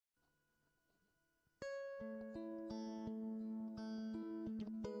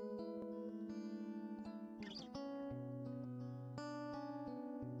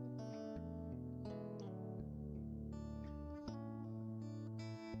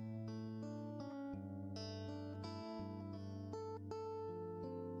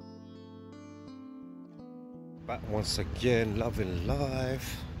Back once again, loving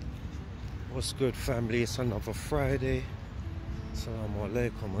life. What's good, family? It's another Friday. Assalamu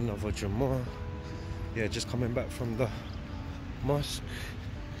alaikum, another Jummah. Yeah, just coming back from the mosque,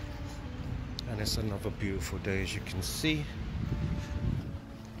 and it's another beautiful day, as you can see.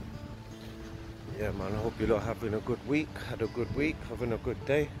 Yeah, man, I hope you're all having a good week, had a good week, having a good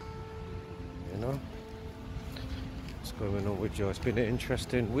day. You know, what's going on with you? It's been an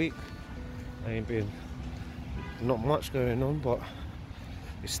interesting week. Ain't been not much going on, but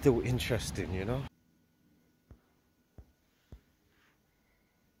it's still interesting, you know.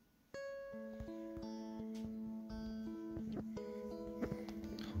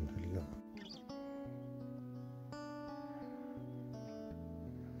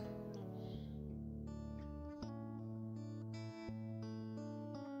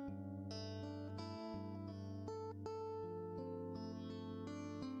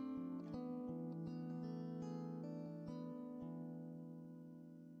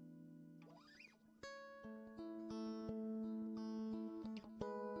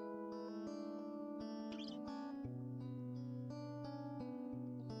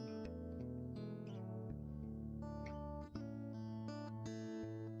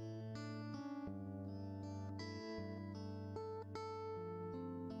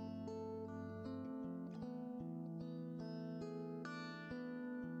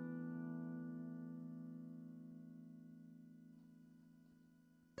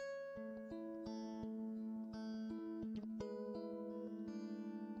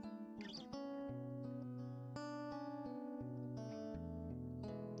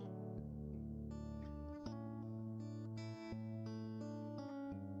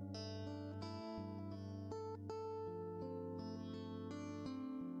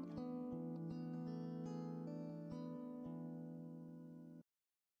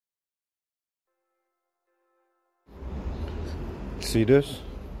 See this?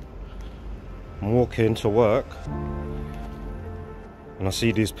 I'm walking to work and I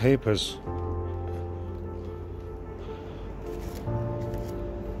see these papers.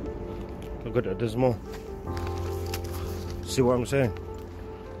 Look at that, there's more. See what I'm saying?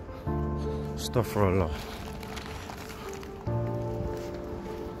 Stuff for Allah.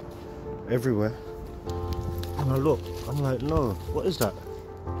 Everywhere. And I look, I'm like, no, what is that?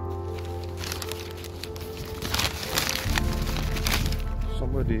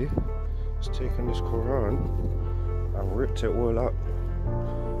 Somebody has taken this Quran and ripped it all up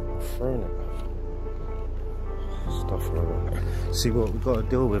and thrown it. Stuff like that. See what we've got to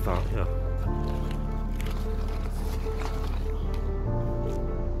deal with out here.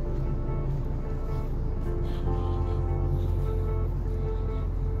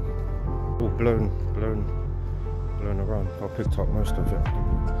 All blown around. I picked up most of it.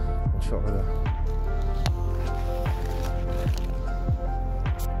 Inshallah.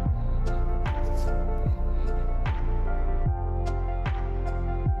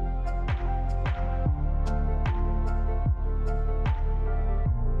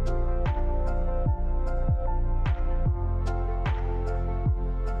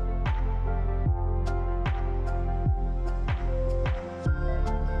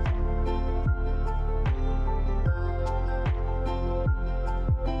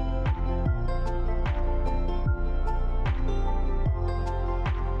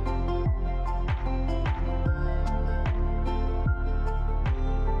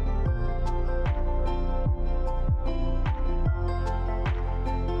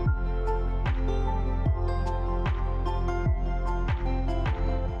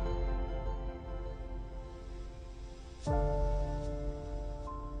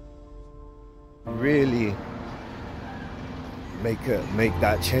 Really make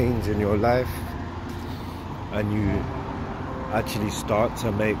that change in your life, and you actually start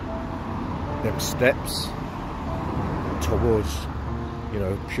to make them steps towards, you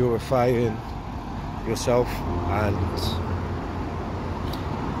know, purifying yourself and,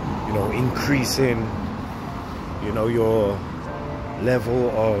 you know, increasing, you know, your level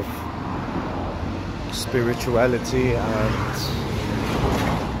of spirituality and,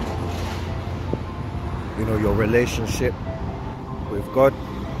 you know, your relationship with God.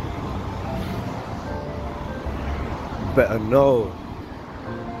 You better know,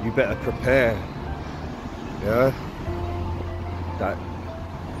 you better prepare, yeah, that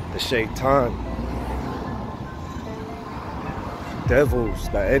the shaitan, devils,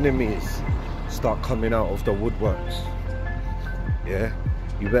 the enemies start coming out of the woodworks. Yeah,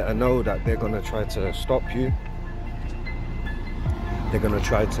 you better know that they're gonna try to stop you. They're gonna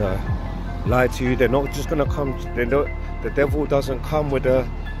try to lie to you. They're not just gonna come. The devil doesn't come with a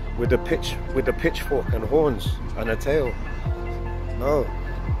with the pitchfork and horns and a tail. No,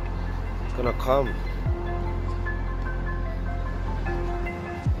 it's gonna come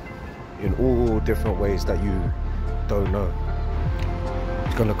in all different ways that you don't know.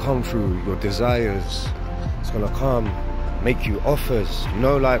 It's gonna come through your desires. It's gonna come, make you offers. You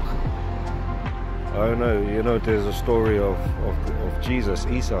know, like, I don't know, you know, there's a story of Jesus,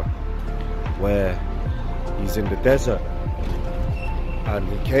 Isa, where he's in the desert and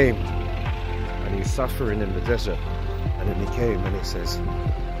he came and he's suffering in the desert, and then he came and he says,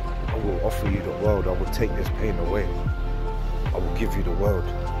 I will offer you the world, I will take this pain away, I will give you the world.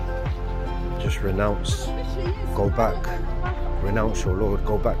 Just renounce, go back, renounce your Lord,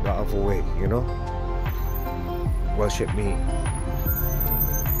 go back the other way, you know? Worship me,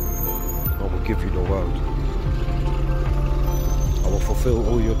 I will give you the world. I will fulfill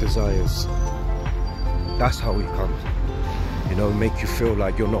all your desires. That's how he comes. You know, make you feel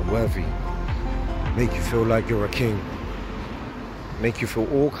like you're not worthy. Make you feel like you're a king. Make you feel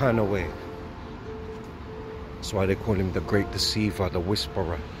all kind of way. That's why they call him the great deceiver, the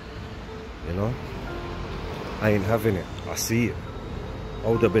whisperer. You know? I ain't having it. I see it.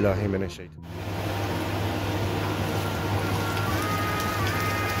 Audu billahi minash shaitan.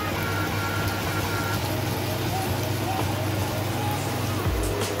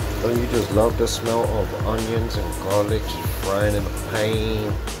 Don't you just love the smell of onions and garlic just frying in the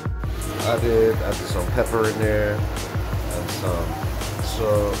pan? Added some pepper in there, and some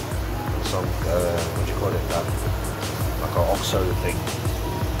syrup, and some what do you call it, that like an oxo thing.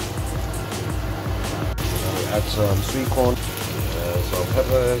 Add some sweet corn, some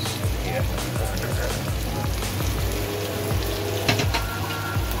peppers. Yeah.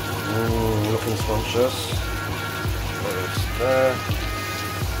 Looking scrumptious. It's there.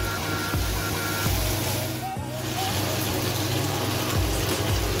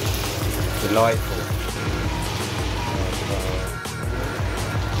 Delightful.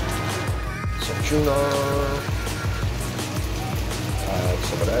 Some tuna. Add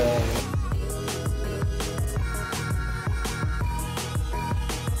some of that.